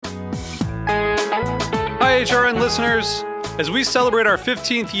HRN listeners. As we celebrate our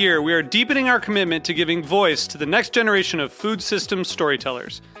 15th year, we are deepening our commitment to giving voice to the next generation of food systems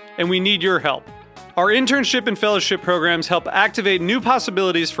storytellers, and we need your help. Our internship and fellowship programs help activate new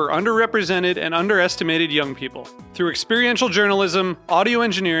possibilities for underrepresented and underestimated young people through experiential journalism, audio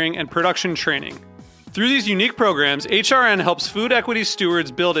engineering, and production training. Through these unique programs, HRN helps food equity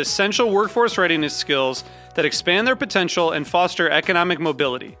stewards build essential workforce readiness skills that expand their potential and foster economic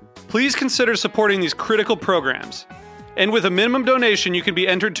mobility. Please consider supporting these critical programs. And with a minimum donation, you can be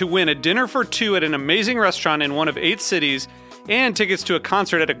entered to win a dinner for two at an amazing restaurant in one of 8 cities and tickets to a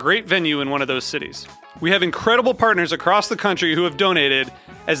concert at a great venue in one of those cities. We have incredible partners across the country who have donated,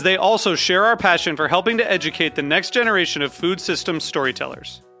 as they also share our passion for helping to educate the next generation of food systems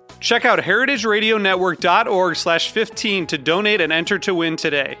storytellers. Check out heritageradionetwork.org/15 to donate and enter to win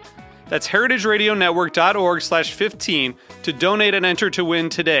today. That's heritageradionetwork.org/15 to donate and enter to win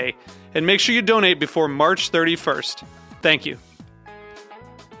today. And make sure you donate before March 31st. Thank you.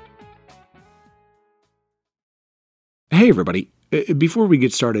 Hey, everybody. Before we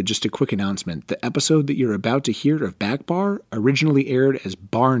get started, just a quick announcement. The episode that you're about to hear of Back Bar originally aired as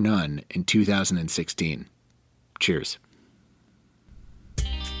Bar None in 2016. Cheers.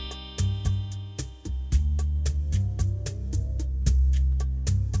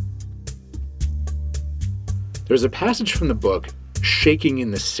 There's a passage from the book Shaking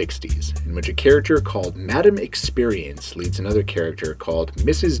in the 60s, in which a character called Madam Experience leads another character called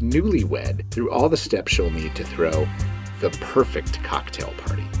Mrs. Newlywed through all the steps she'll need to throw the perfect cocktail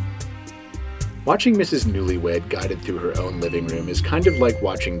party. Watching Mrs. Newlywed guided through her own living room is kind of like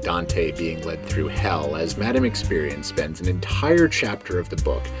watching Dante being led through hell, as Madam Experience spends an entire chapter of the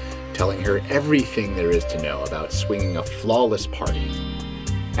book telling her everything there is to know about swinging a flawless party.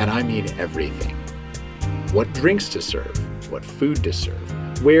 And I mean everything. What drinks to serve, what food to serve,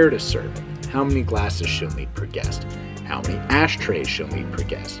 where to serve it, how many glasses she'll need per guest, how many ashtrays she'll need per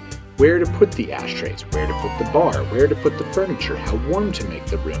guest, where to put the ashtrays, where to put the bar, where to put the furniture, how warm to make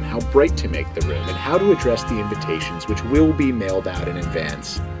the room, how bright to make the room, and how to address the invitations which will be mailed out in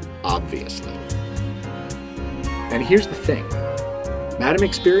advance, obviously. And here's the thing, Madam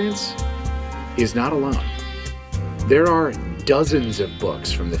Experience is not alone. There are dozens of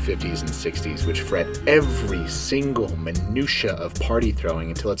books from the 50s and 60s which fret every single minutia of party throwing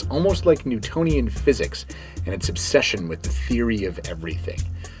until it's almost like Newtonian physics and its obsession with the theory of everything.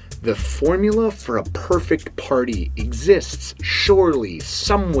 The formula for a perfect party exists, surely,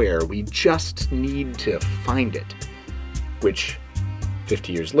 somewhere. We just need to find it. Which,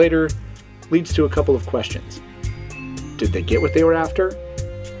 50 years later, leads to a couple of questions. Did they get what they were after?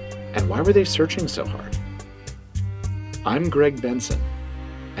 And why were they searching so hard? I'm Greg Benson,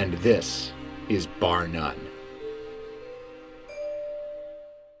 and this is Bar None.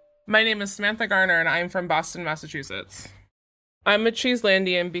 My name is Samantha Garner, and I'm from Boston, Massachusetts. I'm a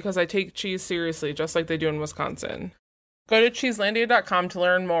Cheeselandian because I take cheese seriously, just like they do in Wisconsin. Go to cheeselandia.com to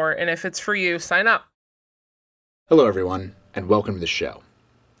learn more, and if it's for you, sign up. Hello, everyone, and welcome to the show.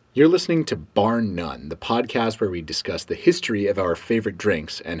 You're listening to Bar None, the podcast where we discuss the history of our favorite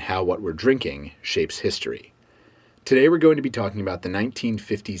drinks and how what we're drinking shapes history. Today we're going to be talking about the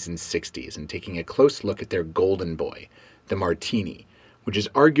 1950s and 60s and taking a close look at their golden boy, the martini, which is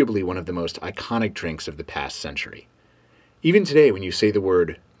arguably one of the most iconic drinks of the past century. Even today, when you say the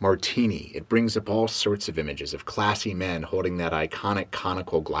word martini, it brings up all sorts of images of classy men holding that iconic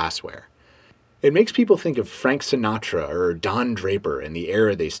conical glassware. It makes people think of Frank Sinatra or Don Draper and the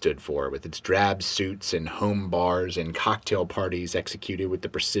era they stood for, with its drab suits and home bars and cocktail parties executed with the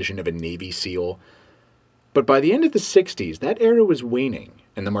precision of a Navy SEAL. But by the end of the 60s, that era was waning,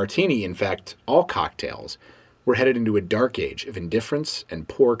 and the martini, in fact, all cocktails, were headed into a dark age of indifference and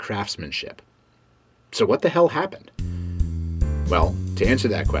poor craftsmanship. So what the hell happened? Well, to answer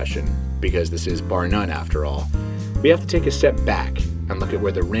that question, because this is Bar None after all, we have to take a step back and look at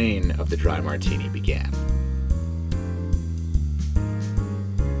where the reign of the dry martini began.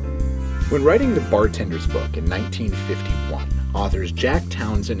 When writing The Bartender's Book in 1951, authors Jack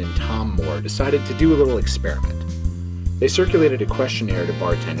Townsend and Tom Moore decided to do a little experiment. They circulated a questionnaire to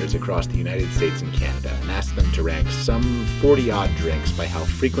bartenders across the United States and Canada and asked them to rank some 40-odd drinks by how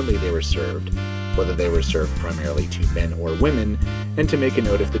frequently they were served, whether they were served primarily to men or women, and to make a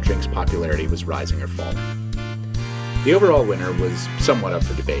note if the drink's popularity was rising or falling. The overall winner was somewhat up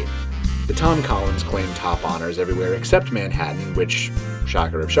for debate. The Tom Collins claimed top honors everywhere except Manhattan, which,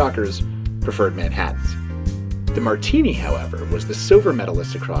 shocker of shockers, preferred Manhattans. The martini, however, was the silver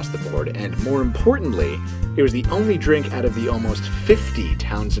medalist across the board, and more importantly, it was the only drink out of the almost 50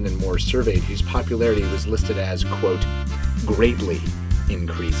 Townsend and Moore surveyed whose popularity was listed as, quote, greatly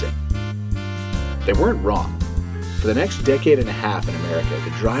increasing. They weren't wrong. For the next decade and a half in America,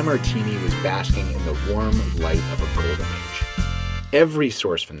 the dry martini was basking in the warm light of a golden age. Every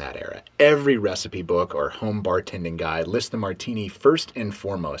source from that era, every recipe book or home bartending guide lists the martini first and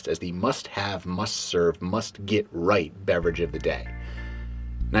foremost as the must-have, must-serve, must-get-right beverage of the day.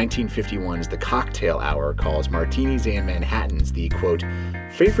 1951's The Cocktail Hour calls martinis and Manhattans the, quote,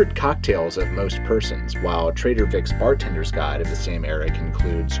 favorite cocktails of most persons, while Trader Vic's Bartender's Guide of the same era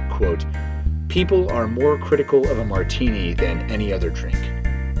concludes, quote, people are more critical of a martini than any other drink.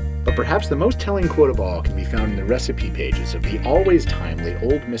 But perhaps the most telling quote of all can be found in the recipe pages of the always timely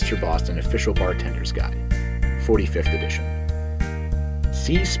Old Mr. Boston Official Bartender's Guide, 45th edition.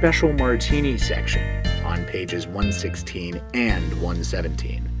 See Special Martini section on pages 116 and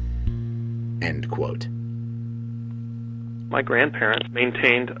 117. End quote. My grandparents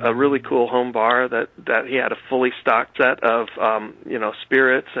maintained a really cool home bar that he had a fully stocked set of,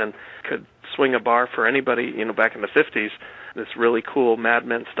 spirits, and could swing a bar for anybody, back in the 50s. This really cool Mad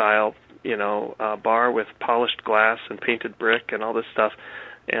Men style, bar with polished glass and painted brick and all this stuff.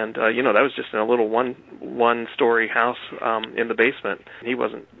 And, that was just in a little one-story house in the basement. He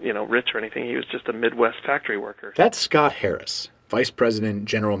wasn't, rich or anything. He was just a Midwest factory worker. That's Scott Harris, Vice President,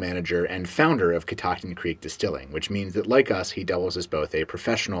 General Manager, and founder of Catoctin Creek Distilling, which means that, like us, he doubles as both a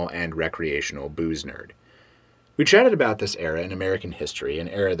professional and recreational booze nerd. We chatted about this era in American history, an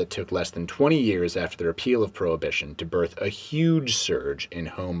era that took less than 20 years after the repeal of Prohibition to birth a huge surge in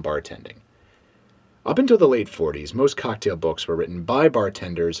home bartending. Up until the late 40s, most cocktail books were written by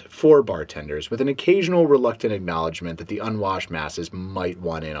bartenders for bartenders, with an occasional reluctant acknowledgement that the unwashed masses might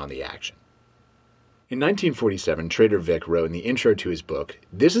want in on the action. In 1947, Trader Vic wrote in the intro to his book,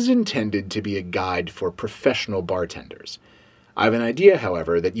 "This is intended to be a guide for professional bartenders. I have an idea,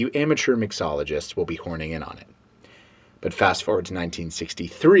 however, that you amateur mixologists will be horning in on it." But fast forward to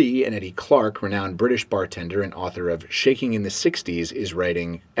 1963, and Eddie Clark, renowned British bartender and author of Shaking in the 60s, is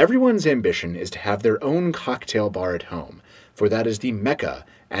writing, "Everyone's ambition is to have their own cocktail bar at home, for that is the mecca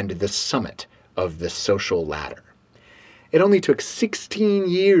and the summit of the social ladder." It only took 16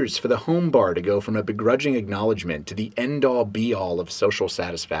 years for the home bar to go from a begrudging acknowledgement to the end-all be-all of social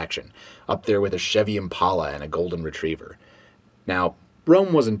satisfaction, up there with a Chevy Impala and a Golden Retriever. Now,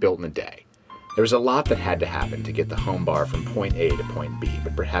 Rome wasn't built in a day. There was a lot that had to happen to get the home bar from point A to point B,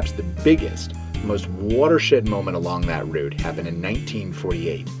 but perhaps the biggest, most watershed moment along that route happened in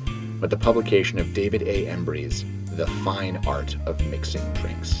 1948 with the publication of David A. Embry's The Fine Art of Mixing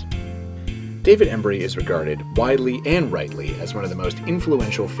Drinks. David Embry is regarded widely and rightly as one of the most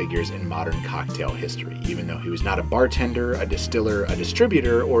influential figures in modern cocktail history, even though he was not a bartender, a distiller, a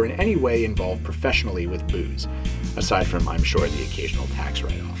distributor, or in any way involved professionally with booze, aside from, I'm sure, the occasional tax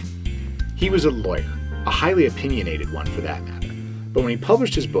write-off. He was a lawyer, a highly opinionated one for that matter, but when he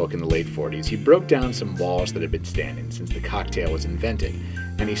published his book in the late 40s, he broke down some walls that had been standing since the cocktail was invented,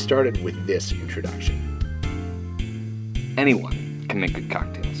 and he started with this introduction. Anyone can make good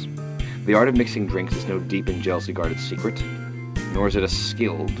cocktails. The art of mixing drinks is no deep and jealousy-guarded secret, nor is it a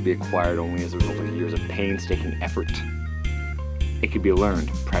skill to be acquired only as a result of years of painstaking effort. It could be learned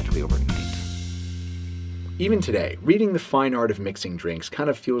practically overnight. Even today, reading The Fine Art of Mixing Drinks kind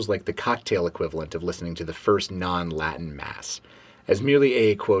of feels like the cocktail equivalent of listening to the first non-Latin Mass. As merely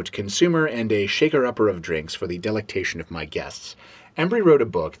a, quote, consumer and a shaker-upper of drinks for the delectation of my guests, Embry wrote a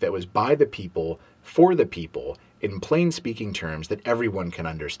book that was by the people, for the people, in plain-speaking terms that everyone can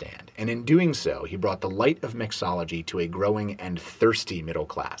understand, and in doing so, he brought the light of mixology to a growing and thirsty middle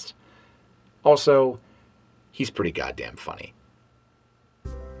class. Also, he's pretty goddamn funny.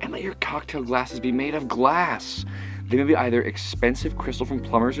 And let your cocktail glasses be made of glass. They may be either expensive crystal from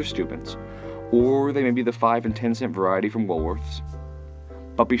Plumbers or Steuben's, or they may be the 5 and 10 cent variety from Woolworth's.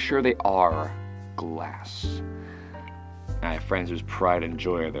 But be sure they are glass. I have friends whose pride and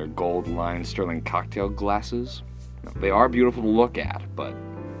joy are their gold-lined sterling cocktail glasses. They are beautiful to look at, but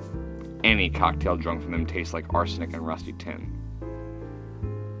any cocktail drunk from them tastes like arsenic and rusty tin.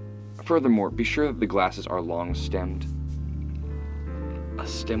 Furthermore, be sure that the glasses are long-stemmed. A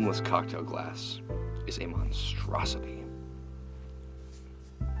stemless cocktail glass is a monstrosity.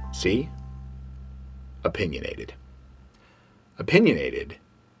 See? Opinionated. Opinionated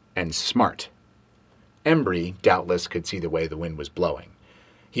and smart. Embry, doubtless, could see the way the wind was blowing.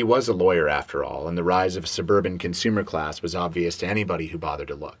 He was a lawyer, after all, and the rise of a suburban consumer class was obvious to anybody who bothered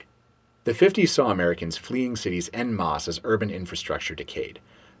to look. The 50s saw Americans fleeing cities en masse as urban infrastructure decayed.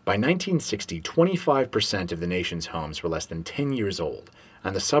 By 1960, 25% of the nation's homes were less than 10 years old,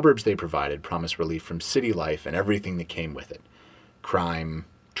 and the suburbs they provided promised relief from city life and everything that came with it. Crime,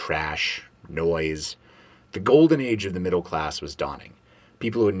 trash, noise. The golden age of the middle class was dawning.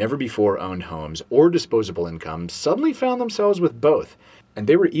 People who had never before owned homes or disposable income suddenly found themselves with both, and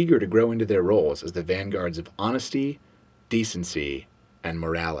they were eager to grow into their roles as the vanguards of honesty, decency, and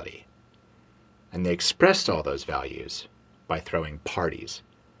morality. And they expressed all those values by throwing parties.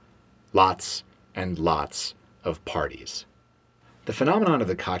 Lots and lots of parties. The phenomenon of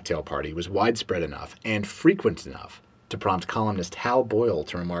the cocktail party was widespread enough and frequent enough to prompt columnist Hal Boyle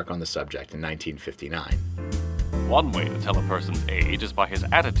to remark on the subject in 1959. One way to tell a person's age is by his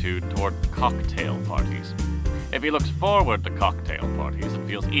attitude toward cocktail parties. If he looks forward to cocktail parties and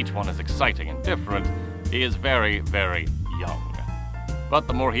feels each one is exciting and different, he is very, very young. But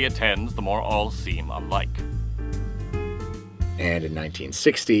the more he attends, the more all seem alike. And in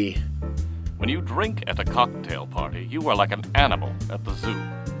 1960... When you drink at a cocktail party, you are like an animal at the zoo.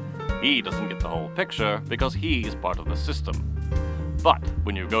 He doesn't get the whole picture because he's part of the system. But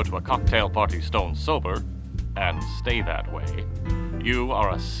when you go to a cocktail party stone sober, and stay that way, you are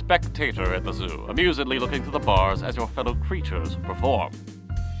a spectator at the zoo, amusedly looking to the bars as your fellow creatures perform.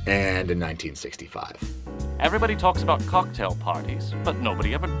 And in 1965. Everybody talks about cocktail parties, but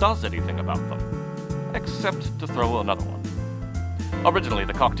nobody ever does anything about them. Except to throw another one. Originally,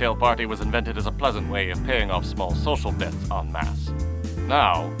 the cocktail party was invented as a pleasant way of paying off small social debts en masse.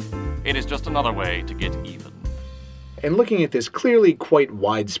 Now, it is just another way to get even. And looking at this clearly quite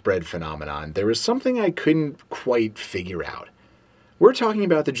widespread phenomenon, there was something I couldn't quite figure out. We're talking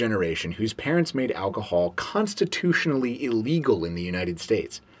about the generation whose parents made alcohol constitutionally illegal in the United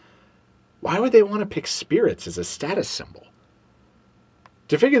States. Why would they want to pick spirits as a status symbol?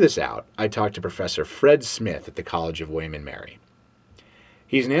 To figure this out, I talked to Professor Fred Smith at the College of William & Mary.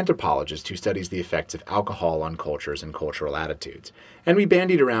 He's an anthropologist who studies the effects of alcohol on cultures and cultural attitudes, and we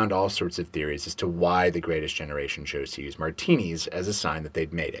bandied around all sorts of theories as to why the greatest generation chose to use martinis as a sign that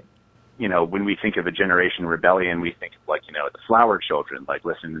they'd made it. You know, when we think of a generation rebellion, we think of, like, you know, the Flower Children, like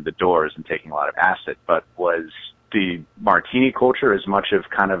listening to the Doors and taking a lot of acid. But was the martini culture as much of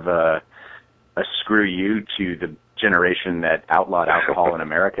kind of a screw you to the generation that outlawed alcohol in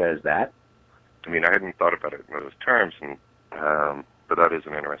America as that? I mean, I hadn't thought about it in those terms, and but that is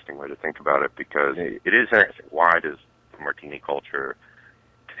an interesting way to think about it, because it is interesting. Why does the martini culture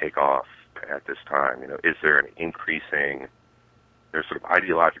take off at this time? You know, is there an increasing, there's sort of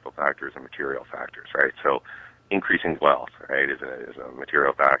ideological factors and material factors, right? So increasing wealth, right, is a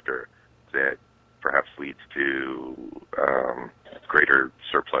material factor that perhaps leads to greater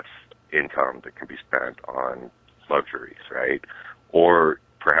surplus income that can be spent on luxuries, right? Or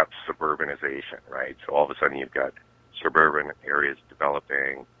perhaps suburbanization, right? So all of a sudden you've got suburban areas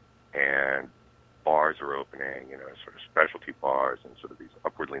developing and bars are opening, you know, sort of specialty bars and sort of these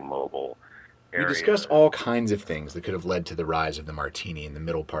upwardly mobile areas. We discussed all kinds of things that could have led to the rise of the martini in the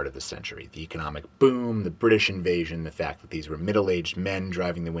middle part of the century. The economic boom, the British invasion, the fact that these were middle-aged men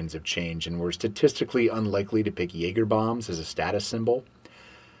driving the winds of change and were statistically unlikely to pick Jaeger bombs as a status symbol.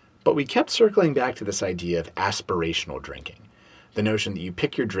 But we kept circling back to this idea of aspirational drinking. The notion that you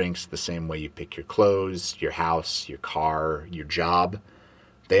pick your drinks the same way you pick your clothes, your house, your car, your job.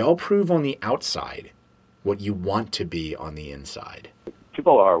 They all prove on the outside what you want to be on the inside.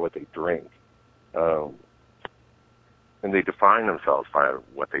 People are what they drink, and they define themselves by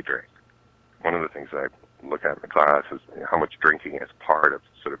what they drink. One of the things I look at in the class is how much drinking is part of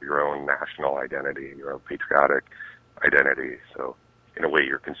sort of your own national identity, your own patriotic identity. So in a way,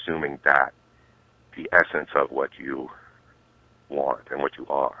 you're consuming that, the essence of what you want and what you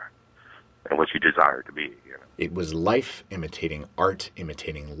are and what you desire to be. You know? It was life imitating art,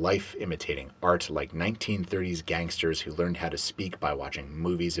 imitating life, imitating art, like 1930s gangsters who learned how to speak by watching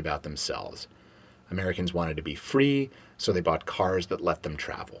movies about themselves. Americans wanted to be free, so they bought cars that let them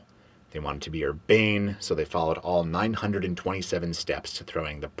travel. They wanted to be urbane, so they followed all 927 steps to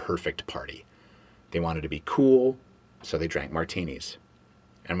throwing the perfect party. They wanted to be cool, so they drank martinis.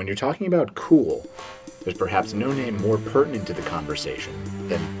 And when you're talking about cool, there's perhaps no name more pertinent to the conversation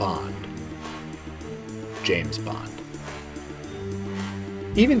than Bond. James Bond.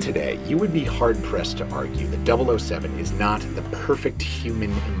 Even today, you would be hard-pressed to argue that 007 is not the perfect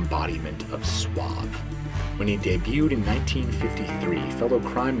human embodiment of suave. When he debuted in 1953, fellow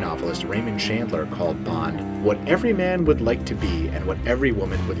crime novelist Raymond Chandler called Bond what every man would like to be and what every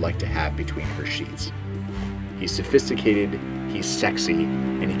woman would like to have between her sheets. He's sophisticated, he's sexy,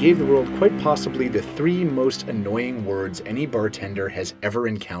 and he gave the world quite possibly the 3 most annoying words any bartender has ever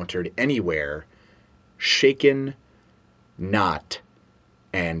encountered anywhere: shaken, not,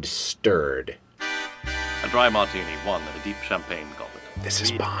 and stirred. A dry martini, one and a deep champagne goblet. This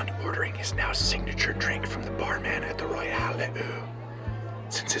is Bond ordering his now signature drink from the barman at the Royale Le Ou.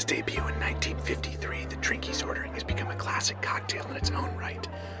 Since his debut in 1953, the drink he's ordering has become a classic cocktail in its own right,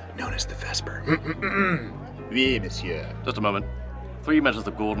 known as the Vesper. Oui, monsieur. Just a moment. 3 measures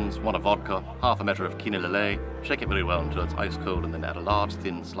of Gordon's, 1 of vodka, half a measure of quinoa lillet. Shake it very well until it's ice cold, and then add a large,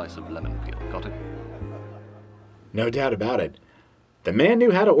 thin slice of lemon peel. Got it? No doubt about it. The man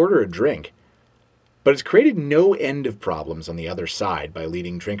knew how to order a drink. But it's created no end of problems on the other side by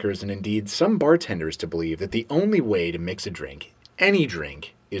leading drinkers and indeed some bartenders to believe that the only way to mix a drink, any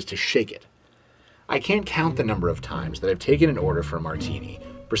drink, is to shake it. I can't count the number of times that I've taken an order for a martini,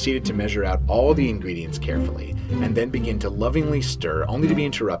 proceeded to measure out all the ingredients carefully, and then begin to lovingly stir, only to be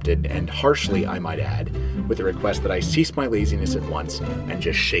interrupted, and harshly I might add, with a request that I cease my laziness at once and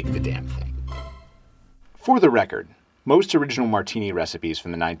just shake the damn thing. For the record, most original martini recipes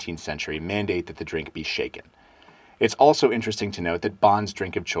from the 19th century mandate that the drink be shaken. It's also interesting to note that Bond's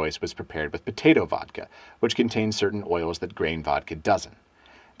drink of choice was prepared with potato vodka, which contains certain oils that grain vodka doesn't.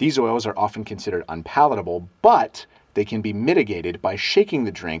 These oils are often considered unpalatable, but they can be mitigated by shaking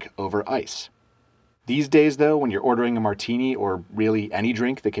the drink over ice. These days, though, when you're ordering a martini or really any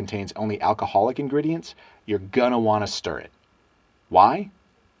drink that contains only alcoholic ingredients, you're gonna want to stir it. Why?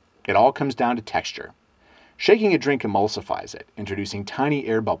 It all comes down to texture. Shaking a drink emulsifies it, introducing tiny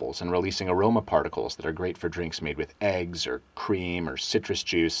air bubbles and releasing aroma particles that are great for drinks made with eggs or cream or citrus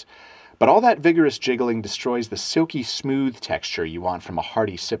juice. But all that vigorous jiggling destroys the silky smooth texture you want from a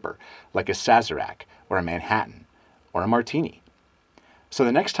hearty sipper, like a Sazerac or a Manhattan or a martini. So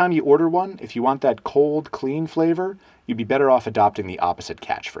the next time you order one, if you want that cold, clean flavor, you'd be better off adopting the opposite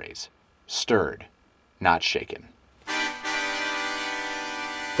catchphrase. Stirred, not shaken.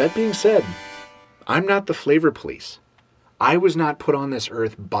 That being said, I'm not the flavor police. I was not put on this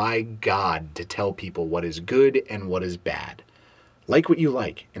earth by God to tell people what is good and what is bad. Like what you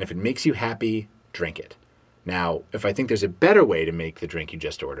like, and if it makes you happy, drink it. Now, if I think there's a better way to make the drink you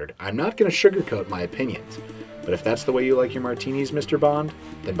just ordered, I'm not going to sugarcoat my opinions. But if that's the way you like your martinis, Mr. Bond,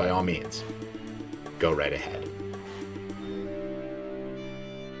 then by all means, go right ahead.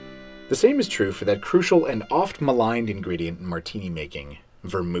 The same is true for that crucial and oft maligned ingredient in martini making,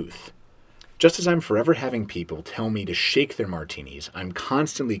 vermouth. Just as I'm forever having people tell me to shake their martinis, I'm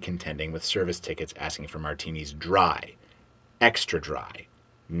constantly contending with service tickets asking for martinis dry, extra dry,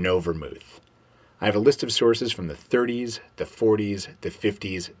 no vermouth. I have a list of sources from the 30s, the 40s, the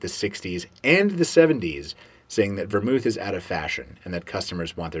 50s, the 60s, and the 70s saying that vermouth is out of fashion and that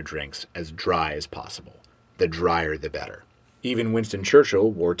customers want their drinks as dry as possible. The drier the better. Even Winston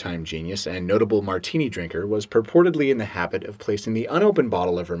Churchill, wartime genius and notable martini drinker, was purportedly in the habit of placing the unopened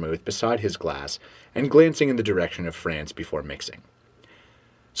bottle of vermouth beside his glass and glancing in the direction of France before mixing.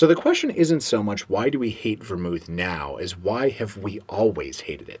 So the question isn't so much why do we hate vermouth now as why have we always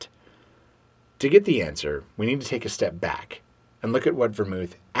hated it? To get the answer, we need to take a step back and look at what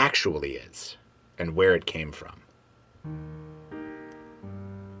vermouth actually is and where it came from.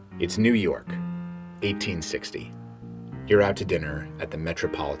 It's New York, 1860. You're out to dinner at the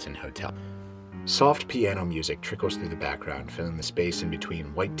Metropolitan Hotel. Soft piano music trickles through the background, filling the space in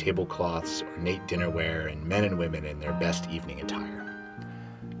between white tablecloths, ornate dinnerware, and men and women in their best evening attire.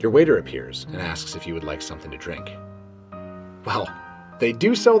 Your waiter appears and asks if you would like something to drink. Well, they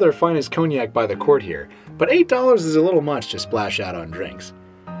do sell their finest cognac by the quart here, but $8 is a little much to splash out on drinks.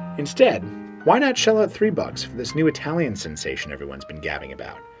 Instead, why not shell out $3 for this new Italian sensation everyone's been gabbing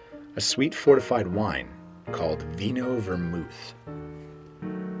about? A sweet fortified wine called Vino Vermouth.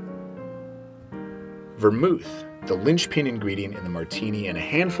 Vermouth, the linchpin ingredient in the martini and a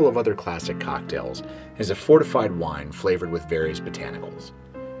handful of other classic cocktails, is a fortified wine flavored with various botanicals.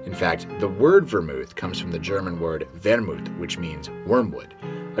 In fact, the word vermouth comes from the German word Vermut, which means wormwood,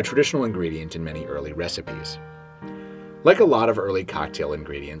 a traditional ingredient in many early recipes. Like a lot of early cocktail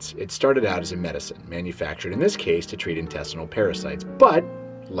ingredients, it started out as a medicine, manufactured in this case to treat intestinal parasites, but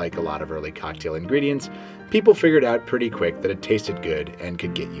like a lot of early cocktail ingredients, people figured out pretty quick that it tasted good and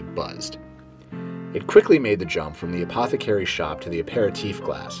could get you buzzed. It quickly made the jump from the apothecary shop to the aperitif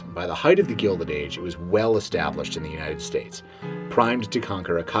glass, and by the height of the Gilded Age, it was well established in the United States, primed to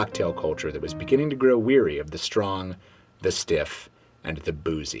conquer a cocktail culture that was beginning to grow weary of the strong, the stiff, and the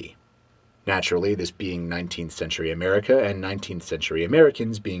boozy. Naturally, this being 19th century America and 19th century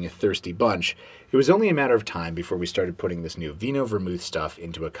Americans being a thirsty bunch, it was only a matter of time before we started putting this new Vino Vermouth stuff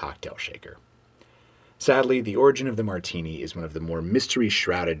into a cocktail shaker. Sadly, the origin of the martini is one of the more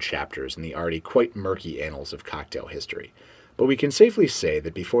mystery-shrouded chapters in the already quite murky annals of cocktail history. But we can safely say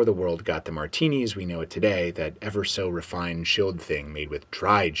that before the world got the martini as we know it today, that ever-so-refined chilled thing made with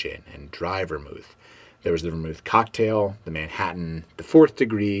dry gin and dry vermouth, there was the vermouth cocktail, the Manhattan, the Fourth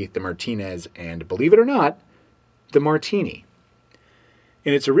Degree, the Martinez, and, believe it or not, the martini.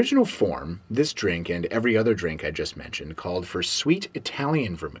 In its original form, this drink and every other drink I just mentioned called for sweet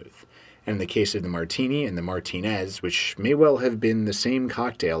Italian vermouth, and in the case of the martini and the martinez, which may well have been the same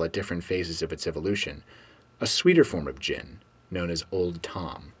cocktail at different phases of its evolution, a sweeter form of gin, known as Old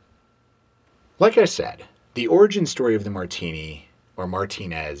Tom. Like I said, the origin story of the martini, or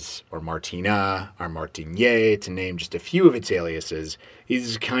martinez, or martina, or martinier, to name just a few of its aliases,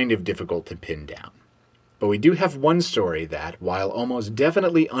 is kind of difficult to pin down. But we do have one story that, while almost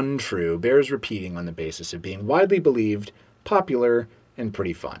definitely untrue, bears repeating on the basis of being widely believed, popular, and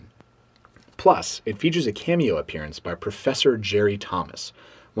pretty fun. Plus, it features a cameo appearance by Professor Jerry Thomas,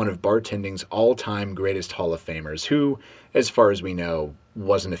 one of bartending's all-time greatest Hall of Famers who, as far as we know,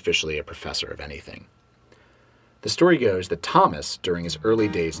 wasn't officially a professor of anything. The story goes that Thomas, during his early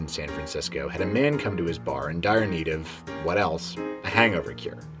days in San Francisco, had a man come to his bar in dire need of, what else, a hangover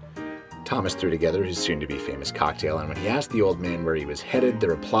cure. Thomas threw together his soon-to-be famous cocktail, and when he asked the old man where he was headed, the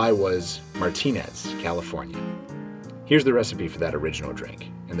reply was Martinez, California. Here's the recipe for that original drink,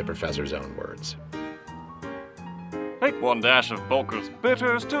 in the professor's own words. Take 1 dash of Boker's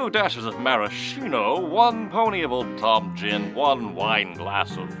Bitters, 2 dashes of maraschino, 1 pony of Old Tom gin, 1 wine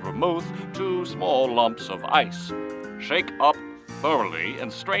glass of vermouth, 2 small lumps of ice. Shake up thoroughly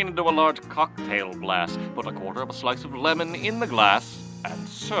and strain into a large cocktail glass. Put 1/4 of a slice of lemon in the glass and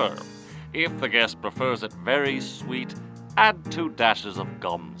serve. If the guest prefers it very sweet, add 2 dashes of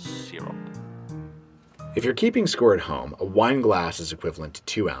gum syrup. If you're keeping score at home, a wine glass is equivalent to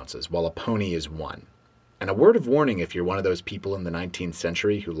 2 ounces, while a pony is 1. And a word of warning if you're one of those people in the 19th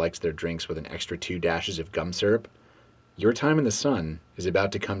century who likes their drinks with an extra 2 dashes of gum syrup, your time in the sun is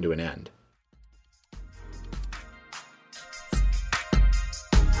about to come to an end.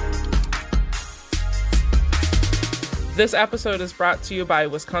 This episode is brought to you by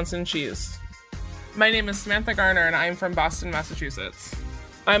Wisconsin Cheese. My name is Samantha Garner and I'm from Boston, Massachusetts.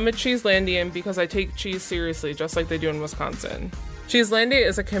 I'm a Cheeselandian because I take cheese seriously, just like they do in Wisconsin. Cheeselandia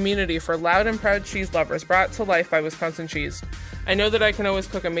is a community for loud and proud cheese lovers brought to life by Wisconsin Cheese. I know that I can always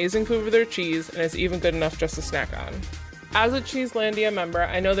cook amazing food with their cheese, and it's even good enough just to snack on. As a Cheeselandia member,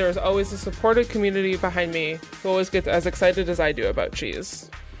 I know there is always a supportive community behind me who always gets as excited as I do about cheese.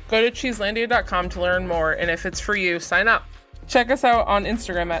 Go to cheeselandia.com to learn more, and if it's for you, sign up. Check us out on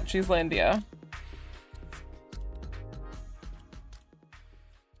Instagram at Cheeselandia.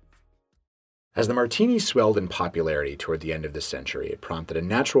 As the martini swelled in popularity toward the end of the century, it prompted a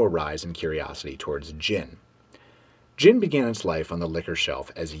natural rise in curiosity towards gin. Gin began its life on the liquor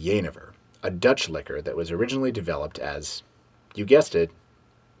shelf as Jenever, a Dutch liquor that was originally developed as, you guessed it,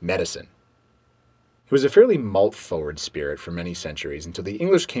 medicine. It was a fairly malt-forward spirit for many centuries until the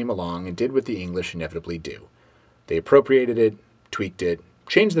English came along and did what the English inevitably do. They appropriated it, tweaked it,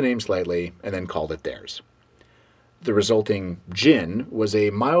 changed the name slightly, and then called it theirs. The resulting gin was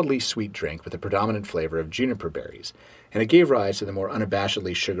a mildly sweet drink with a predominant flavor of juniper berries, and it gave rise to the more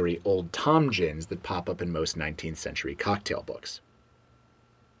unabashedly sugary Old Tom gins that pop up in most 19th century cocktail books.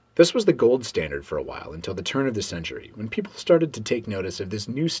 This was the gold standard for a while until the turn of the century, when people started to take notice of this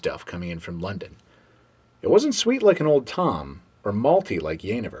new stuff coming in from London. It wasn't sweet like an Old Tom, or malty like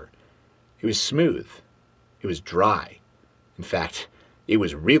Jenever. It was smooth. It was dry. In fact, it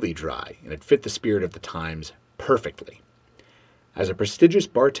was really dry, and it fit the spirit of the times perfectly. As a prestigious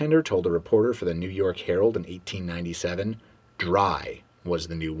bartender told a reporter for the New York Herald in 1897, dry was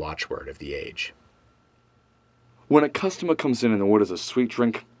the new watchword of the age. When a customer comes in and orders a sweet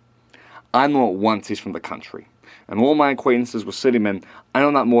drink, I know at once he's from the country. And all my acquaintances with city men, I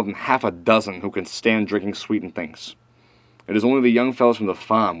know not more than 6 who can stand drinking sweetened things. It is only the young fellows from the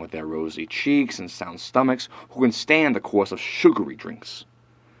farm with their rosy cheeks and sound stomachs who can stand the course of sugary drinks.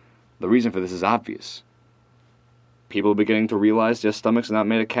 The reason for this is obvious. People are beginning to realize their stomachs are not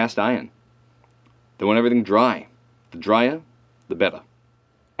made of cast iron. They want everything dry. The drier, the better.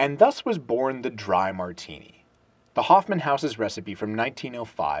 And thus was born the dry martini. The Hoffman House's recipe from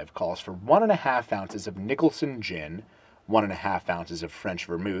 1905 calls for 1½ ounces of Nicholson gin, 1½ ounces of French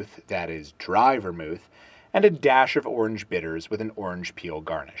vermouth, that is, dry vermouth, and a dash of orange bitters with an orange peel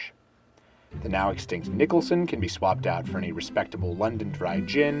garnish. The now extinct Nicholson can be swapped out for any respectable London dry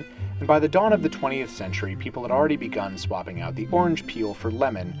gin, and by the dawn of the 20th century, people had already begun swapping out the orange peel for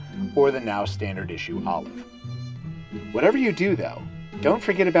lemon or the now standard issue olive. Whatever you do, though, don't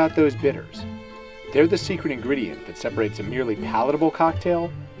forget about those bitters. They're the secret ingredient that separates a merely palatable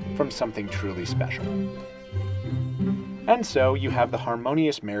cocktail from something truly special. And so you have the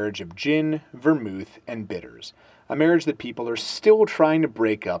harmonious marriage of gin, vermouth, and bitters, a marriage that people are still trying to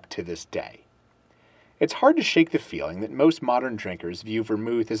break up to this day. It's hard to shake the feeling that most modern drinkers view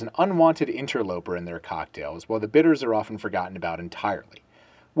vermouth as an unwanted interloper in their cocktails, while the bitters are often forgotten about entirely.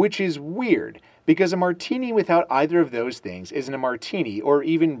 which is weird because a martini without either of those things isn't a martini or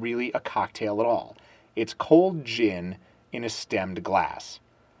even really a cocktail at all. It's cold gin in a stemmed glass.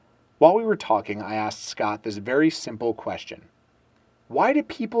 While we were talking, I asked Scott this very simple question. Why do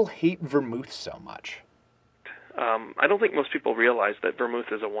people hate vermouth so much? I don't think most people realize that vermouth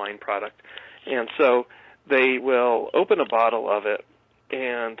is a wine product. And so they will open a bottle of it,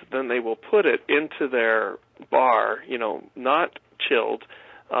 and then they will put it into their bar, not chilled,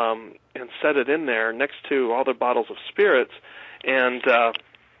 and set it in there next to all their bottles of spirits, and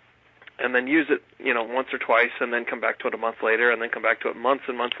then use it, once or twice, and then come back to it a month later, and then come back to it months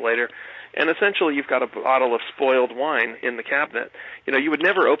and months later. And essentially you've got a bottle of spoiled wine in the cabinet. You would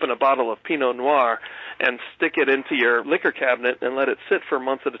never open a bottle of Pinot Noir and stick it into your liquor cabinet and let it sit for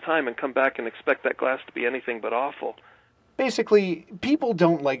months at a time and come back and expect that glass to be anything but awful. Basically, people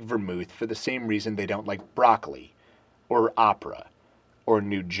don't like vermouth for the same reason they don't like broccoli, or opera, or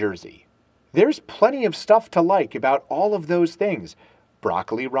New Jersey. There's plenty of stuff to like about all of those things.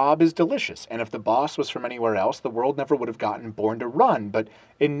 Broccoli rabe is delicious, and if the boss was from anywhere else, the world never would have gotten Born to Run, but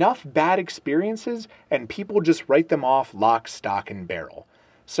enough bad experiences, and people just write them off lock, stock, and barrel.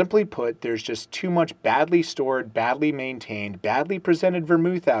 Simply put, there's just too much badly stored, badly maintained, badly presented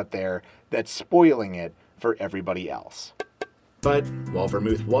vermouth out there that's spoiling it for everybody else. But while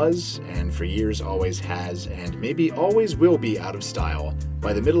vermouth was, and for years always has, and maybe always will be out of style,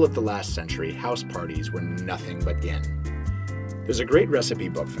 by the middle of the last century, house parties were nothing but in. There's a great recipe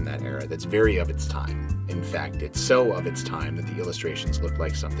book from that era that's very of its time. In fact, it's so of its time that the illustrations look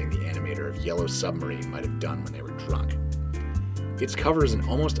like something the animator of Yellow Submarine might have done when they were drunk. Its cover is an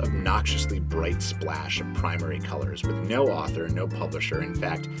almost obnoxiously bright splash of primary colors with no author, no publisher, in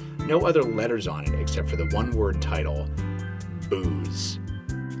fact, no other letters on it except for the one-word title, Booze.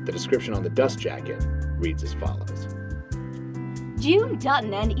 The description on the dust jacket reads as follows. June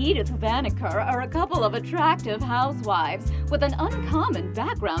Dutton and Edith Vanaker are a couple of attractive housewives with an uncommon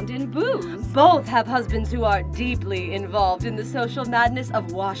background in booze. Both have husbands who are deeply involved in the social madness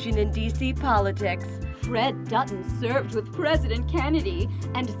of Washington, D.C. politics. Fred Dutton served with President Kennedy,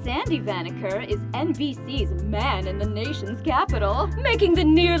 and Sandy Vanaker is NBC's man in the nation's capital. Making the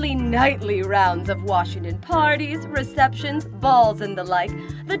nearly nightly rounds of Washington parties, receptions, balls, and the like,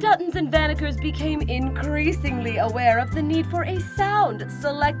 the Duttons and Vanakers became increasingly aware of the need for a sound,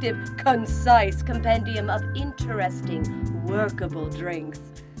 selective, concise compendium of interesting, workable drinks.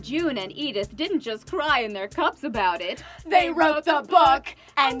 June and Edith didn't just cry in their cups about it. They wrote the book,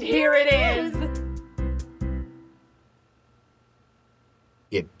 and here it is.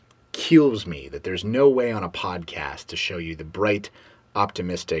 It kills me that there's no way on a podcast to show you the bright,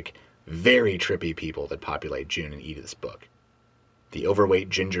 optimistic, very trippy people that populate June and Edith's book. The overweight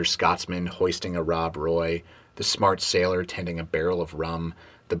ginger Scotsman hoisting a Rob Roy, the smart sailor tending a barrel of rum,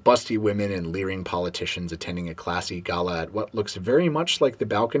 the busty women and leering politicians attending a classy gala at what looks very much like the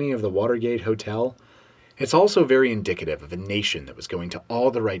balcony of the Watergate Hotel. It's also very indicative of a nation that was going to all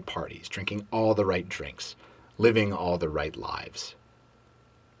the right parties, drinking all the right drinks, living all the right lives.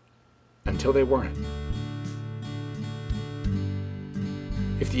 Until they weren't.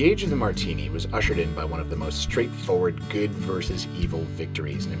 If the age of the martini was ushered in by one of the most straightforward good versus evil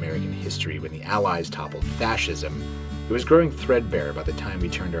victories in American history when the Allies toppled fascism, it was growing threadbare by the time we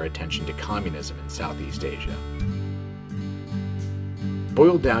turned our attention to communism in Southeast Asia.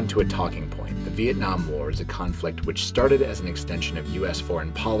 Boiled down to a talking point, the Vietnam War is a conflict which started as an extension of U.S.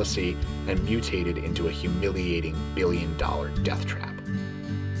 foreign policy and mutated into a humiliating billion-dollar death trap.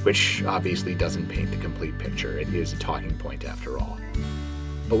 Which obviously doesn't paint the complete picture. It is a talking point after all.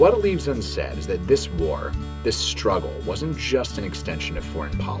 But what it leaves unsaid is that this war, this struggle, wasn't just an extension of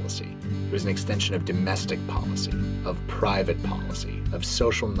foreign policy. It was an extension of domestic policy, of private policy, of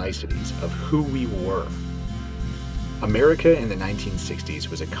social niceties, of who we were. America in the 1960s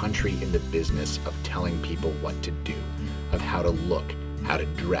was a country in the business of telling people what to do, of how to look, how to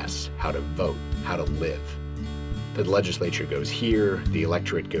dress, how to vote, how to live. The legislature goes here, the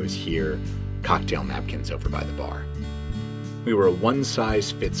electorate goes here, cocktail napkins over by the bar. We were a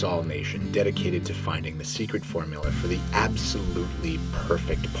one-size-fits-all nation dedicated to finding the secret formula for the absolutely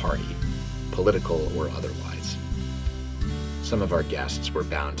perfect party, political or otherwise. Some of our guests were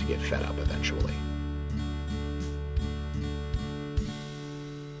bound to get fed up eventually.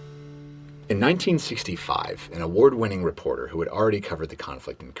 In 1965, an award-winning reporter who had already covered the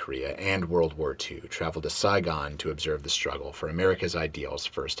conflict in Korea and World War II traveled to Saigon to observe the struggle for America's ideals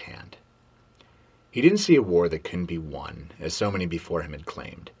firsthand. He didn't see a war that couldn't be won, as so many before him had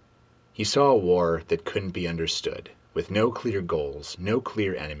claimed. He saw a war that couldn't be understood, with no clear goals, no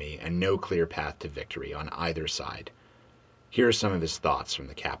clear enemy, and no clear path to victory on either side. Here are some of his thoughts from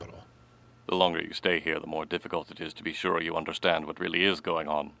the Capitol. The longer you stay here, the more difficult it is to be sure you understand what really is going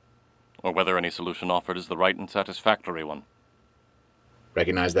on, or whether any solution offered is the right and satisfactory one.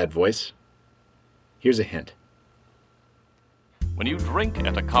 Recognize that voice? Here's a hint. When you drink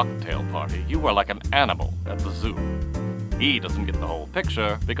at a cocktail party, you are like an animal at the zoo. He doesn't get the whole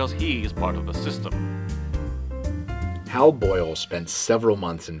picture because he's part of the system. Hal Boyle spent several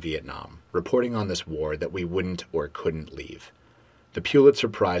months in Vietnam, reporting on this war that we wouldn't or couldn't leave. The Pulitzer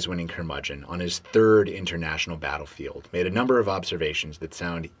Prize-winning curmudgeon, on his third international battlefield, made a number of observations that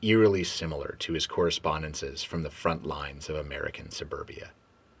sound eerily similar to his correspondences from the front lines of American suburbia.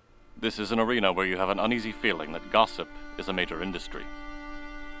 This is an arena where you have an uneasy feeling that gossip is a major industry.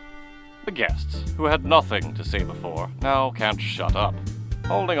 The guests, who had nothing to say before, now can't shut up.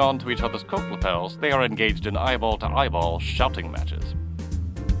 Holding on to each other's coat lapels, they are engaged in eyeball-to-eyeball shouting matches.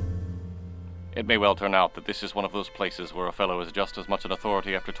 It may well turn out that this is one of those places where a fellow is just as much an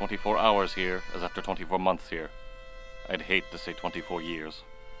authority after 24 hours here as after 24 months here. I'd hate to say 24 years.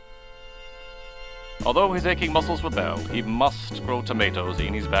 Although his aching muscles rebel, he must grow tomatoes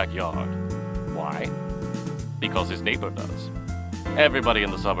in his backyard. Why? Because his neighbor does. Everybody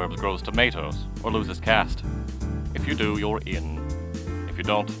in the suburbs grows tomatoes, or loses caste. If you do, you're in. If you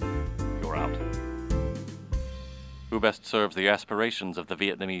don't, you're out. Who best serves the aspirations of the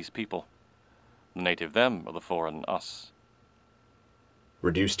Vietnamese people? The native them or the foreign us?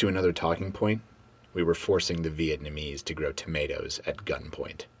 Reduced to another talking point, we were forcing the Vietnamese to grow tomatoes at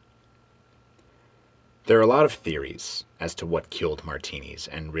gunpoint. There are a lot of theories as to what killed martinis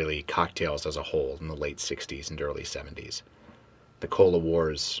and really cocktails as a whole in the late 60s and early 70s. The Cola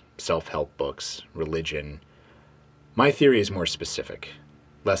Wars, self-help books, religion. My theory is more specific,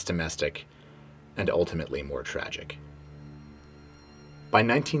 less domestic, and ultimately more tragic. By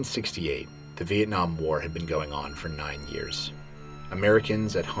 1968, the Vietnam War had been going on for 9 years.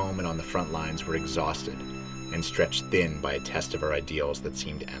 Americans at home and on the front lines were exhausted and stretched thin by a test of our ideals that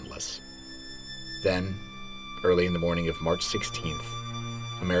seemed endless. Then, early in the morning of March 16th,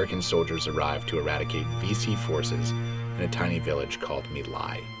 American soldiers arrived to eradicate VC forces in a tiny village called My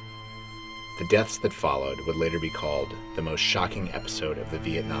Lai. The deaths that followed would later be called the most shocking episode of the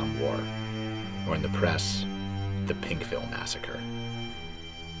Vietnam War, or in the press, the Pinkville Massacre.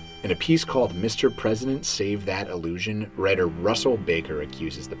 In a piece called Mr. President Save That Illusion, writer Russell Baker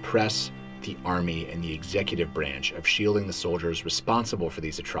accuses the press, the army, and the executive branch of shielding the soldiers responsible for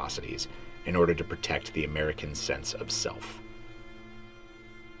these atrocities in order to protect the American sense of self.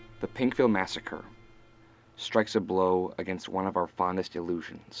 The Pinkville Massacre strikes a blow against one of our fondest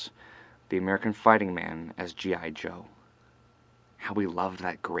illusions, the American fighting man as G.I. Joe. How we loved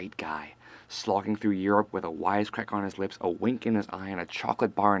that great guy, slogging through Europe with a wisecrack on his lips, a wink in his eye, and a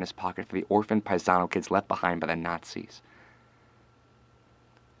chocolate bar in his pocket for the orphan paisano kids left behind by the Nazis.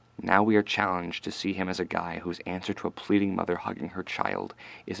 Now we are challenged to see him as a guy whose answer to a pleading mother hugging her child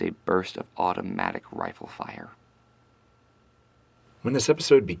is a burst of automatic rifle fire. When this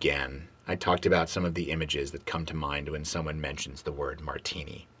episode began, I talked about some of the images that come to mind when someone mentions the word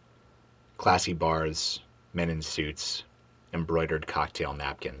martini. Classy bars, men in suits, embroidered cocktail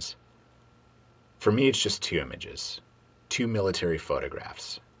napkins. For me, it's just two images, two military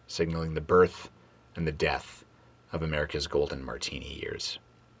photographs, signaling the birth and the death of America's golden martini years.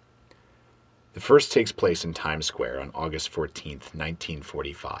 The first takes place in Times Square on August 14th,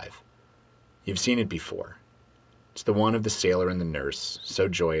 1945. You've seen it before. It's the one of the sailor and the nurse, so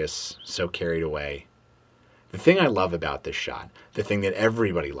joyous, so carried away. The thing I love about this shot, the thing that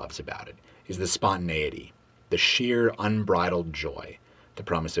everybody loves about it, is the spontaneity, the sheer unbridled joy, the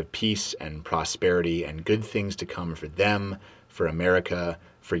promise of peace and prosperity and good things to come for them, for America,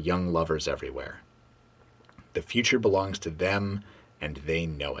 for young lovers everywhere. The future belongs to them, and they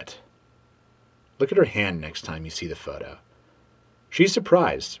know it. Look at her hand next time you see the photo. She's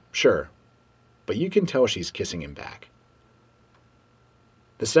surprised, sure, but you can tell she's kissing him back.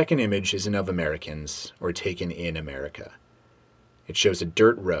 The second image isn't of Americans or taken in America. It shows a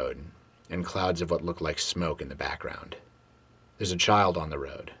dirt road and clouds of what look like smoke in the background. There's a child on the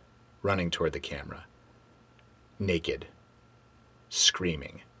road, running toward the camera. Naked,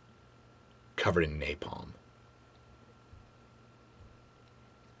 screaming, covered in napalm.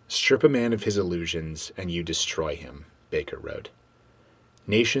 Strip a man of his illusions and you destroy him, Baker wrote.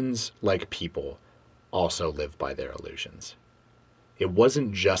 Nations, like people, also live by their illusions. It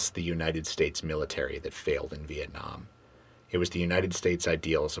wasn't just the United States military that failed in Vietnam. It was the United States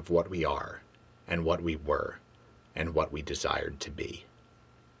ideals of what we are, and what we were, and what we desired to be.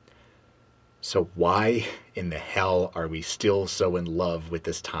 So why in the hell are we still so in love with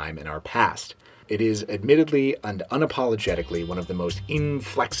this time in our past? it is admittedly and unapologetically one of the most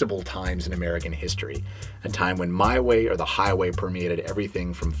inflexible times in American history, a time when my way or the highway permeated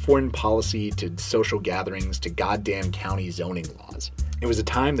everything from foreign policy to social gatherings to goddamn county zoning laws. It was a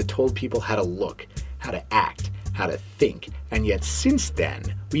time that told people how to look, how to act, how to think, and yet since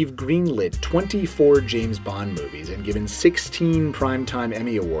then, we've greenlit 24 James Bond movies and given 16 Primetime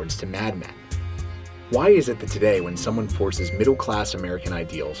Emmy Awards to Mad Men. Why is it that today, when someone forces middle-class American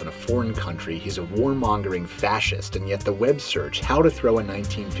ideals in a foreign country, he's a warmongering fascist, and yet the web search, how to throw a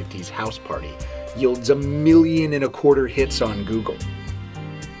 1950s house party, yields 1.25 million hits on Google?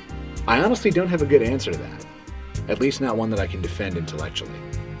 I honestly don't have a good answer to that, at least not one that I can defend intellectually.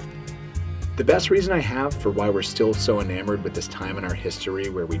 The best reason I have for why we're still so enamored with this time in our history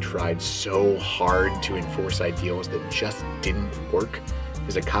where we tried so hard to enforce ideals that just didn't work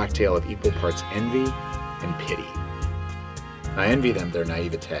is a cocktail of equal parts envy and pity. I envy them their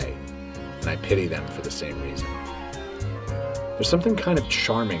naivete, and I pity them for the same reason. There's something kind of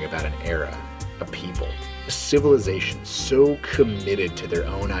charming about an era, a people, a civilization so committed to their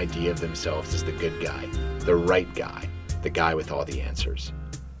own idea of themselves as the good guy, the right guy, the guy with all the answers.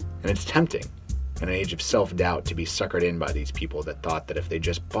 And it's tempting, in an age of self-doubt, to be suckered in by these people that thought that if they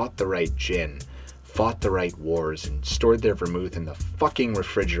just bought the right gin, fought the right wars, and stored their vermouth in the fucking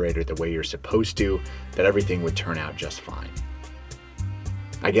refrigerator the way you're supposed to, that everything would turn out just fine.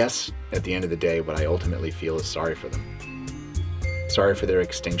 I guess, at the end of the day, what I ultimately feel is sorry for them. Sorry for their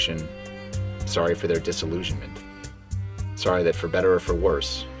extinction. Sorry for their disillusionment. Sorry that for better or for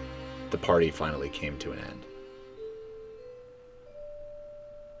worse, the party finally came to an end.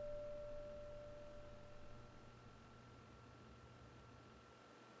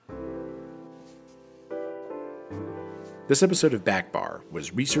 This episode of Back Bar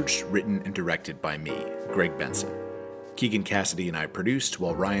was researched, written, and directed by me, Greg Benson. Keegan Cassidy and I produced,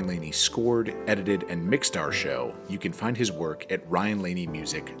 while Ryan Laney scored, edited, and mixed our show. You can find his work at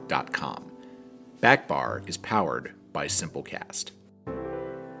ryanlaneymusic.com. Back Bar is powered by Simplecast.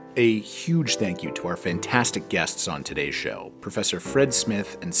 A huge thank you to our fantastic guests on today's show, Professor Fred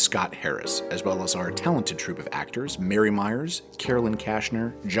Smith and Scott Harris, as well as our talented troupe of actors, Mary Myers, Carolyn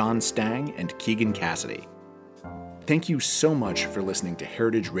Kashner, John Stang, and Keegan Cassidy. Thank you so much for listening to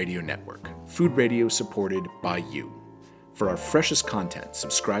Heritage Radio Network, food radio supported by you. For our freshest content,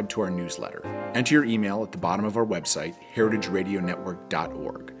 subscribe to our newsletter. Enter your email at the bottom of our website,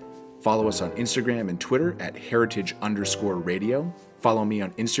 heritageradionetwork.org. Follow us on Instagram and Twitter at heritage_radio. Follow me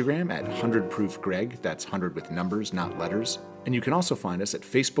on Instagram at 100proofgreg, that's 100 with numbers, not letters. And you can also find us at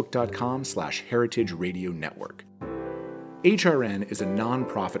facebook.com/Heritage Radio Network. HRN is a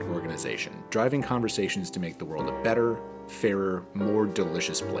non-profit organization driving conversations to make the world a better, fairer, more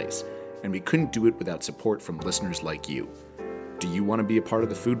delicious place, and we couldn't do it without support from listeners like you. Do you want to be a part of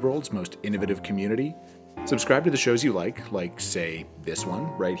the food world's most innovative community? Subscribe to the shows you like, say, this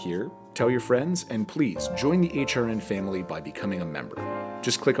one right here. Tell your friends, and please join the HRN family by becoming a member.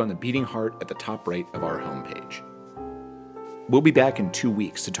 Just click on the beating heart at the top right of our homepage. We'll be back in 2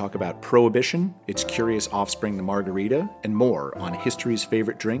 weeks to talk about Prohibition, its curious offspring, the margarita, and more on history's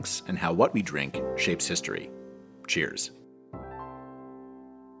favorite drinks and how what we drink shapes history. Cheers.